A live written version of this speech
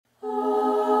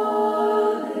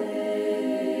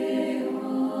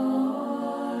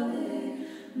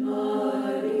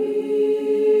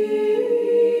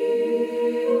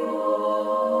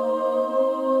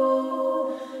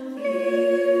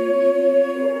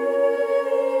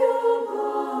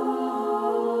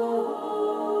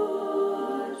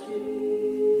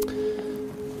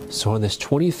So on this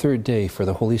 23rd day for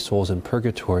the holy souls in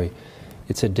purgatory,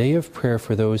 it's a day of prayer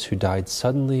for those who died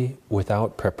suddenly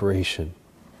without preparation.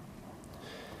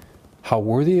 How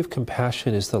worthy of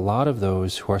compassion is the lot of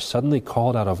those who are suddenly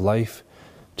called out of life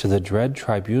to the dread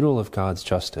tribunal of God's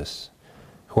justice,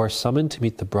 who are summoned to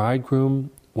meet the bridegroom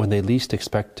when they least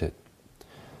expect it.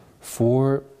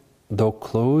 For, though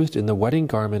clothed in the wedding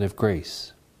garment of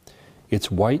grace,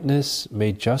 its whiteness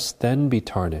may just then be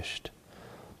tarnished,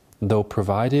 though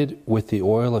provided with the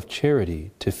oil of charity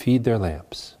to feed their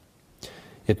lamps.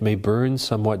 It may burn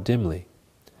somewhat dimly.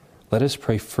 Let us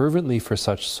pray fervently for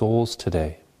such souls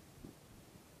today.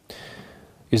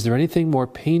 Is there anything more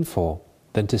painful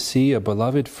than to see a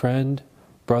beloved friend,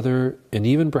 brother, and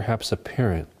even perhaps a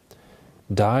parent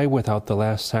die without the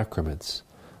last sacraments,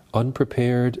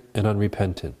 unprepared and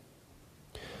unrepentant?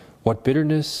 What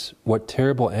bitterness, what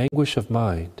terrible anguish of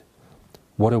mind,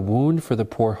 what a wound for the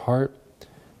poor heart,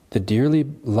 the dearly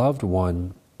loved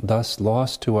one thus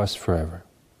lost to us forever.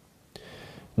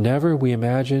 Never, we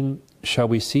imagine, shall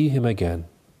we see him again.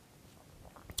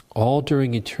 All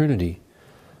during eternity,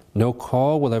 no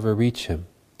call will ever reach him,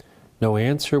 no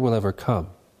answer will ever come,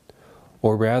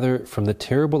 or rather, from the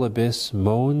terrible abyss,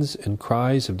 moans and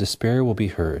cries of despair will be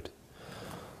heard.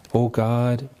 O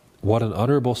God, what an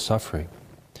unutterable suffering!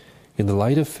 In the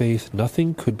light of faith,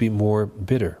 nothing could be more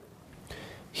bitter.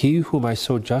 He whom I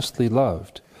so justly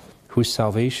loved, whose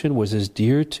salvation was as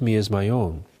dear to me as my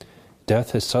own,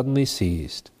 death has suddenly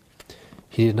seized.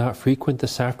 He did not frequent the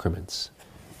sacraments,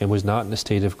 and was not in a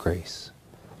state of grace.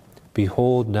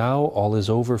 Behold, now all is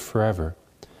over forever.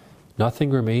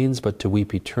 Nothing remains but to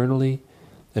weep eternally,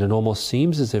 and it almost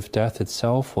seems as if death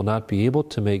itself will not be able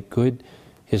to make good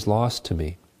his loss to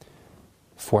me.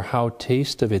 For how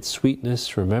taste of its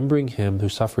sweetness, remembering him who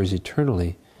suffers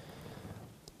eternally,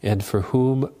 and for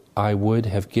whom I would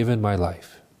have given my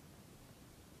life.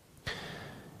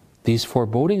 These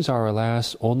forebodings are,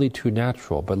 alas, only too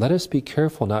natural, but let us be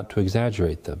careful not to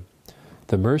exaggerate them.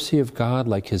 The mercy of God,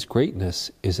 like his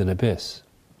greatness, is an abyss.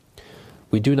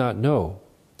 We do not know,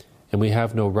 and we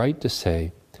have no right to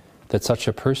say, that such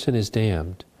a person is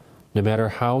damned, no matter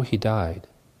how he died.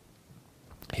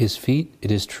 His feet, it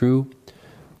is true,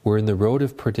 were in the road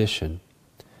of perdition,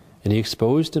 and he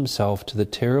exposed himself to the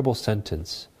terrible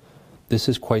sentence. This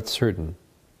is quite certain.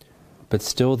 But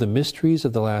still the mysteries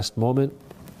of the last moment,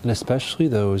 and especially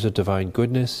those of divine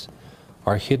goodness,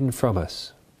 are hidden from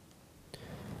us.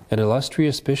 An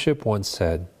illustrious bishop once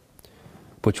said,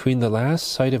 "Between the last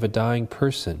sight of a dying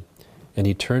person and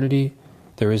eternity,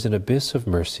 there is an abyss of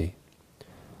mercy,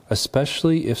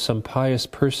 especially if some pious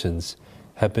persons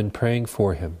have been praying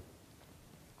for him.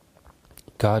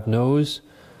 God knows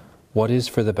what is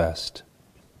for the best,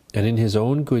 and in his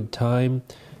own good time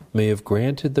may have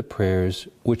granted the prayers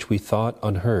which we thought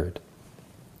unheard.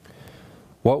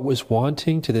 What was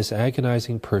wanting to this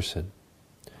agonizing person?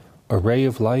 A ray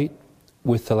of light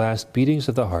with the last beatings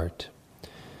of the heart,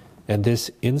 and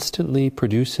this instantly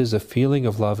produces a feeling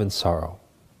of love and sorrow.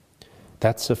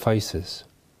 That suffices.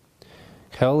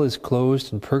 Hell is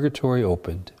closed and purgatory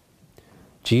opened.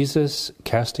 Jesus,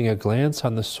 casting a glance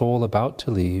on the soul about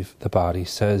to leave the body,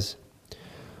 says,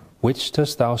 "Which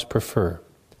dost thou prefer,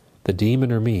 the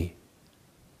demon or me?"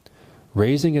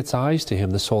 Raising its eyes to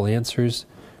him, the soul answers,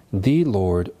 "Thee,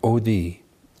 Lord, O thee,"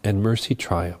 and mercy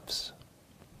triumphs.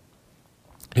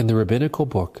 In the rabbinical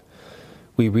book,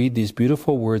 we read these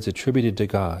beautiful words attributed to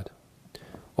God.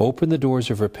 "Open the doors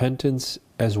of repentance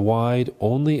as wide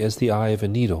only as the eye of a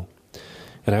needle,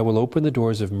 and I will open the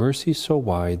doors of mercy so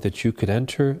wide that you could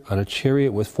enter on a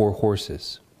chariot with 4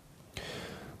 horses.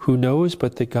 Who knows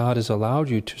but that God has allowed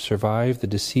you to survive the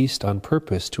deceased on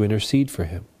purpose to intercede for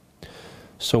him?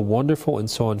 So wonderful and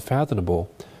so unfathomable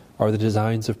are the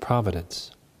designs of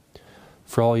providence.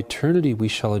 For all eternity we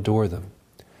shall adore them.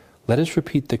 Let us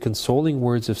repeat the consoling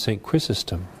words of St.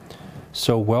 Chrysostom,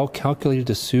 so well calculated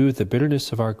to soothe the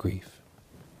bitterness of our grief.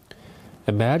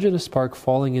 Imagine a spark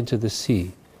falling into the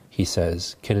sea, he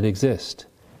says. Can it exist?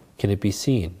 Can it be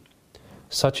seen?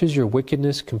 Such is your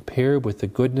wickedness compared with the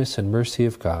goodness and mercy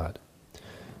of God.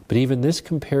 But even this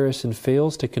comparison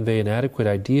fails to convey an adequate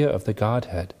idea of the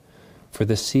Godhead, for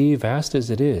the sea, vast as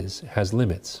it is, has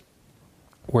limits,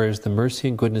 whereas the mercy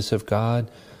and goodness of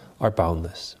God are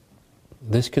boundless.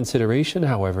 This consideration,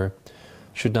 however,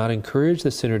 should not encourage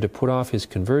the sinner to put off his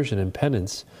conversion and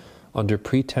penance under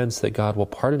pretense that God will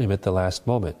pardon him at the last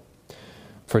moment.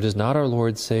 For does not our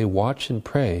Lord say, "Watch and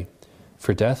pray,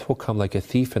 for death will come like a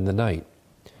thief in the night,"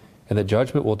 and that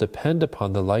judgment will depend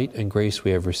upon the light and grace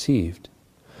we have received?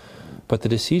 But the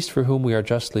deceased for whom we are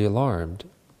justly alarmed,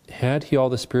 had he all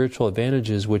the spiritual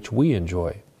advantages which we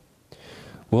enjoy?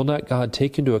 Will not God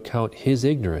take into account his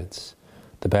ignorance,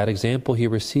 the bad example he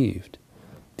received,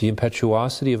 the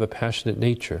impetuosity of a passionate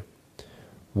nature,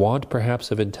 want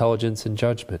perhaps of intelligence and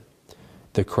judgment,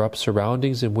 the corrupt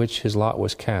surroundings in which his lot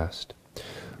was cast?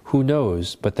 Who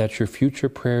knows but that your future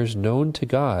prayers known to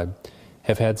God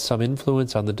have had some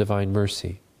influence on the divine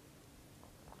mercy?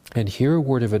 And here a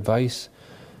word of advice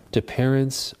to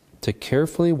parents to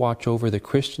carefully watch over the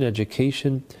Christian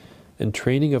education and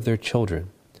training of their children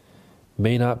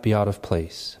may not be out of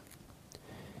place.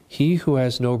 He who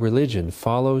has no religion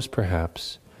follows,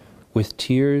 perhaps, with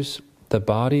tears the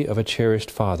body of a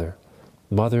cherished father,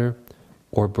 mother,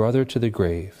 or brother to the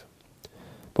grave.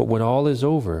 But when all is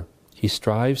over, he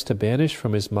strives to banish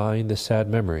from his mind the sad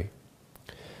memory.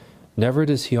 Never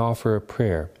does he offer a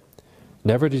prayer,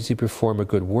 never does he perform a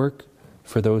good work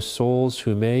for those souls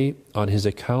who may, on his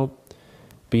account,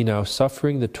 be now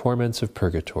suffering the torments of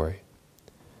purgatory.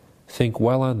 Think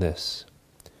well on this.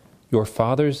 You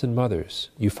fathers and mothers,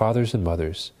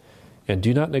 and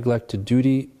do not neglect a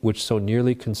duty which so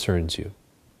nearly concerns you.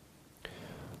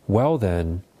 Well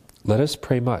then, let us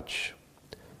pray much.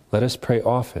 Let us pray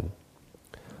often.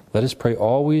 Let us pray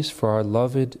always for our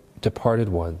loved departed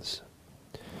ones.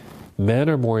 Men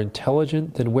are more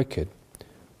intelligent than wicked,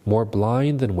 more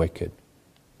blind than wicked.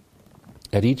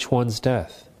 At each one's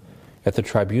death, at the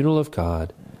tribunal of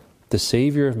God, the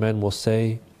Savior of men will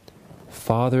say,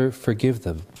 Father, forgive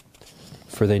them,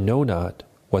 for they know not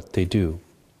what they do.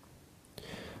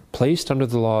 Placed under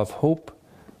the law of hope,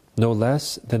 no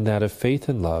less than that of faith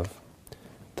and love,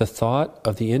 the thought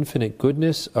of the infinite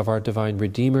goodness of our divine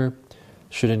Redeemer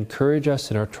should encourage us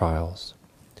in our trials.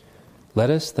 Let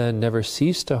us then never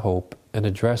cease to hope and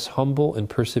address humble and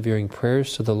persevering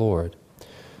prayers to the Lord,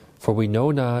 for we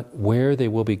know not where they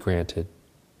will be granted.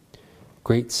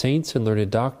 Great saints and learned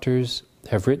doctors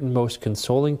have written most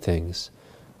consoling things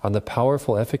on the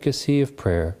powerful efficacy of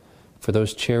prayer for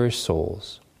those cherished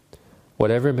souls,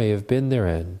 whatever may have been their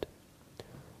end.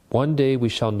 One day we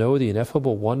shall know the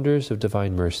ineffable wonders of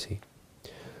divine mercy.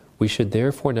 We should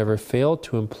therefore never fail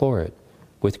to implore it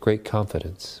with great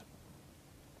confidence.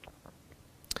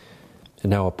 And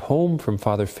now a poem from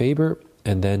Father Faber,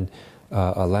 and then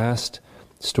a last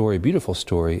story, beautiful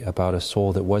story, about a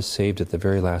soul that was saved at the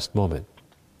very last moment.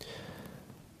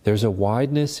 There's a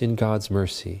wideness in God's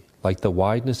mercy, like the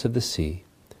wideness of the sea.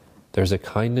 There's a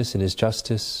kindness in his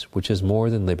justice, which is more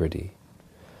than liberty.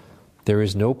 There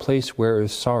is no place where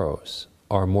earth's sorrows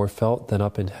are more felt than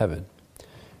up in heaven.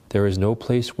 There is no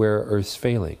place where earth's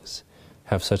failings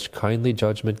have such kindly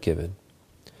judgment given.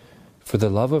 For the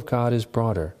love of God is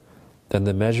broader than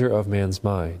the measure of man's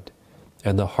mind,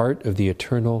 and the heart of the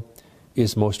eternal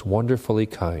is most wonderfully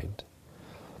kind.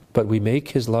 But we make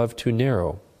his love too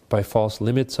narrow by false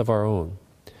limits of our own,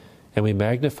 and we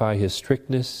magnify his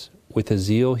strictness with a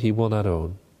zeal he will not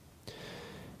own.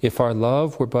 If our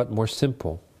love were but more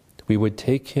simple, we would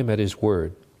take him at his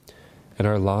word, and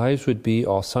our lives would be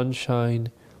all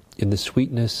sunshine in the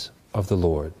sweetness of the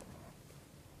Lord.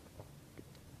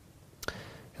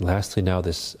 And lastly now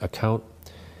this account.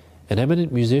 An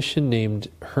eminent musician named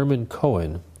Herman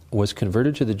Cohen was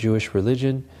converted to the Jewish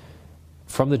religion,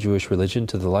 from the Jewish religion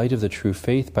to the light of the true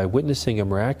faith by witnessing a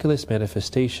miraculous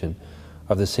manifestation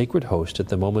of the sacred host at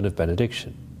the moment of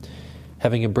benediction.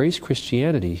 Having embraced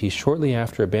Christianity, he shortly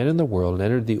after abandoned the world and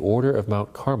entered the order of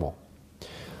Mount Carmel.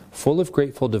 Full of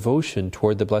grateful devotion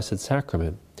toward the Blessed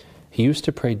Sacrament, he used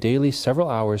to pray daily several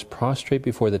hours prostrate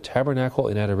before the tabernacle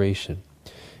in adoration,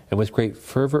 and with great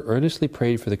fervor earnestly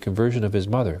prayed for the conversion of his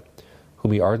mother,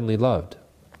 whom he ardently loved.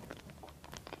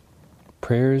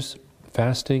 Prayers,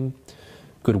 fasting,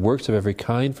 good works of every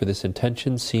kind for this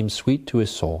intention seemed sweet to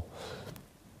his soul.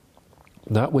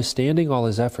 Notwithstanding all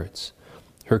his efforts,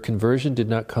 her conversion did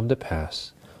not come to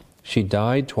pass. She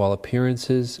died to all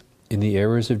appearances in the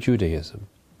errors of Judaism.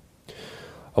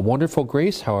 A wonderful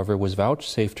grace, however, was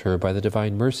vouchsafed her by the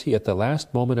divine mercy at the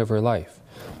last moment of her life,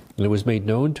 and it was made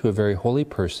known to a very holy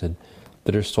person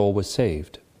that her soul was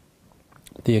saved.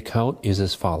 The account is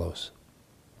as follows.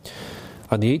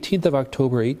 On the 18th of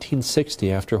October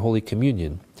 1860, after Holy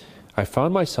Communion, I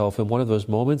found myself in one of those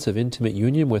moments of intimate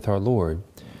union with our Lord,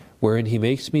 wherein he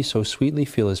makes me so sweetly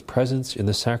feel his presence in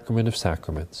the sacrament of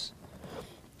sacraments.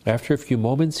 After a few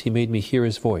moments he made me hear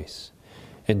his voice,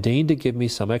 and deigned to give me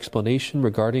some explanation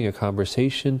regarding a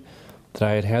conversation that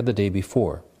I had had the day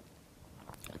before.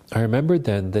 I remembered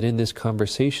then that in this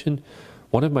conversation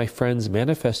one of my friends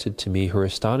manifested to me her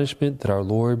astonishment that our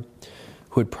Lord,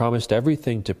 who had promised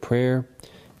everything to prayer,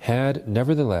 had,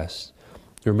 nevertheless,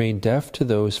 remained deaf to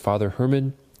those Father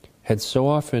Herman had so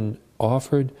often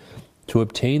offered to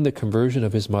obtain the conversion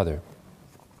of his mother.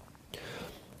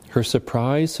 Her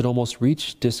surprise had almost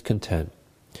reached discontent,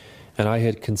 and I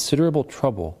had considerable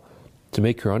trouble to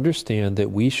make her understand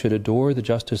that we should adore the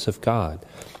justice of God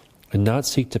and not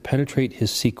seek to penetrate his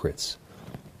secrets.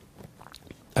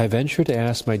 I ventured to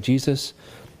ask my Jesus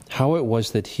how it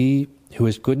was that he, who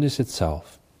is goodness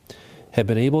itself, had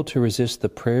been able to resist the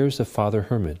prayers of Father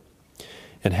Herman,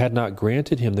 and had not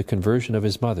granted him the conversion of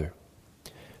his mother.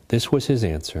 This was his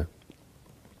answer.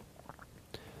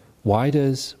 Why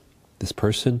does this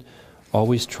person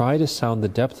always try to sound the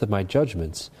depth of my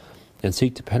judgments and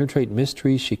seek to penetrate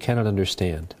mysteries she cannot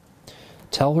understand?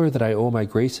 Tell her that I owe my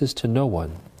graces to no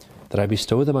one, that I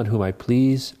bestow them on whom I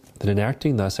please, that in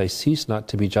acting thus I cease not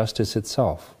to be justice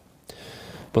itself.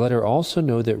 But let her also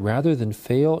know that rather than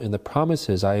fail in the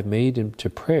promises I have made to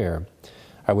prayer,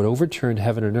 I would overturn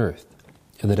heaven and earth,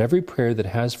 and that every prayer that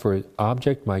has for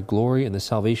object my glory and the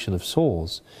salvation of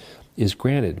souls is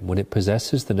granted when it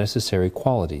possesses the necessary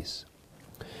qualities.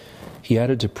 He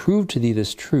added, to prove to thee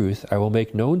this truth, I will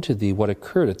make known to thee what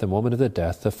occurred at the moment of the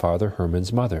death of Father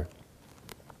Herman's mother.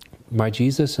 My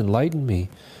Jesus enlightened me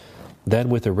then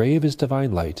with a ray of his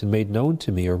divine light, and made known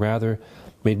to me, or rather,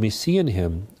 made me see in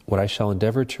him what I shall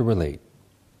endeavor to relate.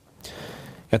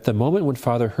 At the moment when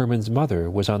Father Herman's mother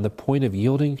was on the point of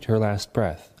yielding to her last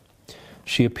breath,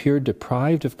 she appeared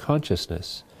deprived of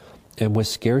consciousness, and with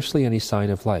scarcely any sign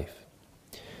of life.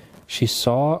 She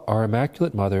saw our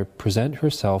Immaculate Mother present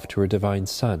herself to her Divine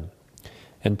Son,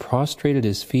 and prostrate at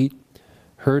his feet,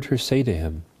 heard her say to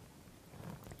him,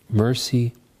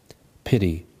 "Mercy,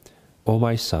 pity, O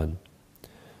my Son,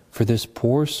 for this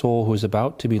poor soul who is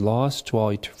about to be lost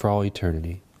for all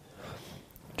eternity.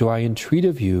 Do I entreat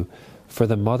of you, for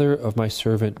the mother of my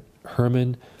servant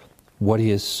Herman, what he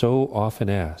has so often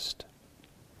asked.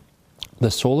 The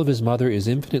soul of his mother is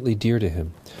infinitely dear to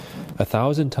him.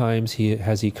 1,000 times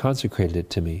has he consecrated it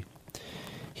to me.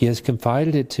 He has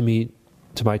confided it to me,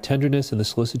 to my tenderness and the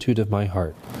solicitude of my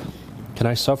heart. Can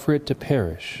I suffer it to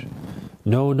perish?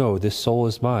 No, no, this soul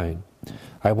is mine.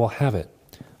 I will have it.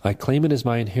 I claim it as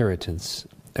my inheritance,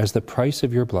 as the price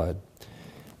of your blood,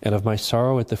 and of my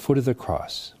sorrow at the foot of the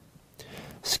cross."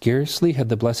 Scarcely had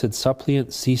the blessed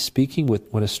suppliant ceased speaking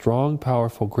when a strong,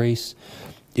 powerful grace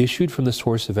issued from the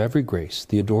source of every grace,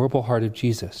 the adorable heart of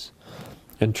Jesus,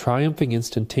 and triumphing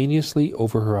instantaneously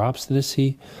over her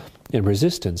obstinacy and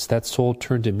resistance, that soul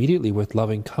turned immediately with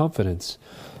loving confidence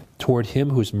toward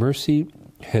him whose mercy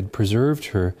had preserved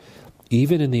her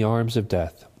even in the arms of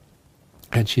death.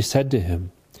 And she said to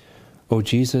him, "O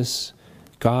Jesus,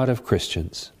 God of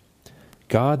Christians,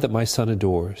 God that my son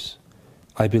adores,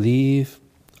 I believe,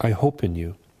 I hope in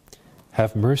you.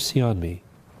 Have mercy on me."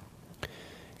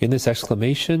 In this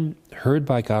exclamation, heard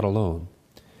by God alone,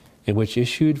 and which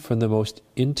issued from the most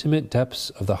intimate depths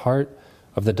of the heart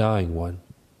of the dying one,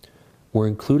 were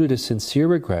included a sincere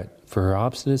regret for her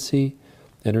obstinacy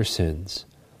and her sins,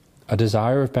 a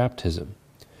desire of baptism,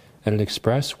 and an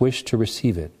express wish to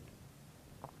receive it,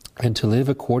 and to live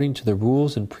according to the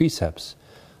rules and precepts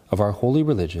of our holy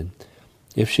religion,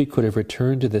 if she could have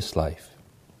returned to this life.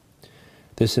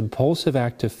 This impulsive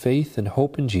act of faith and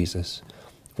hope in Jesus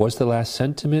was the last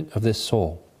sentiment of this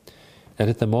soul, and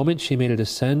at the moment she made it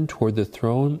ascend toward the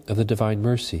throne of the divine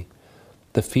mercy,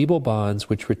 the feeble bonds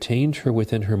which retained her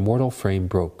within her mortal frame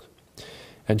broke,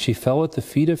 and she fell at the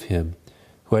feet of him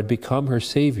who had become her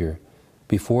Savior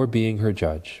before being her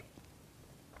judge.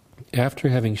 After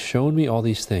having shown me all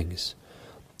these things,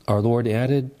 our Lord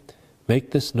added,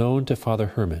 "Make this known to Father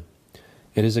Herman.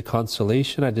 It is a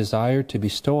consolation I desire to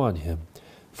bestow on him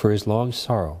for his long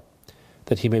sorrow,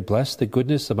 that he may bless the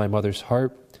goodness of my mother's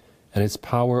heart and its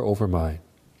power over mine."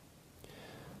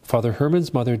 Father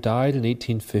Herman's mother died in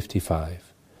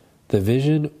 1855. The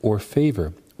vision or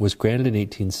favor was granted in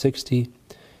 1860,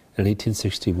 and in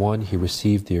 1861 he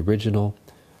received the original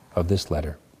of this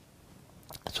letter.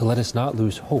 So let us not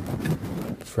lose hope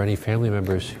for any family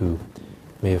members who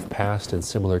may have passed in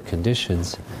similar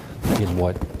conditions in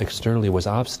what externally was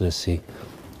obstinacy.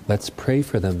 Let's pray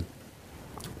for them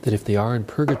that if they are in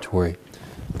purgatory,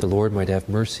 the Lord might have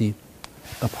mercy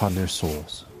upon their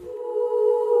souls.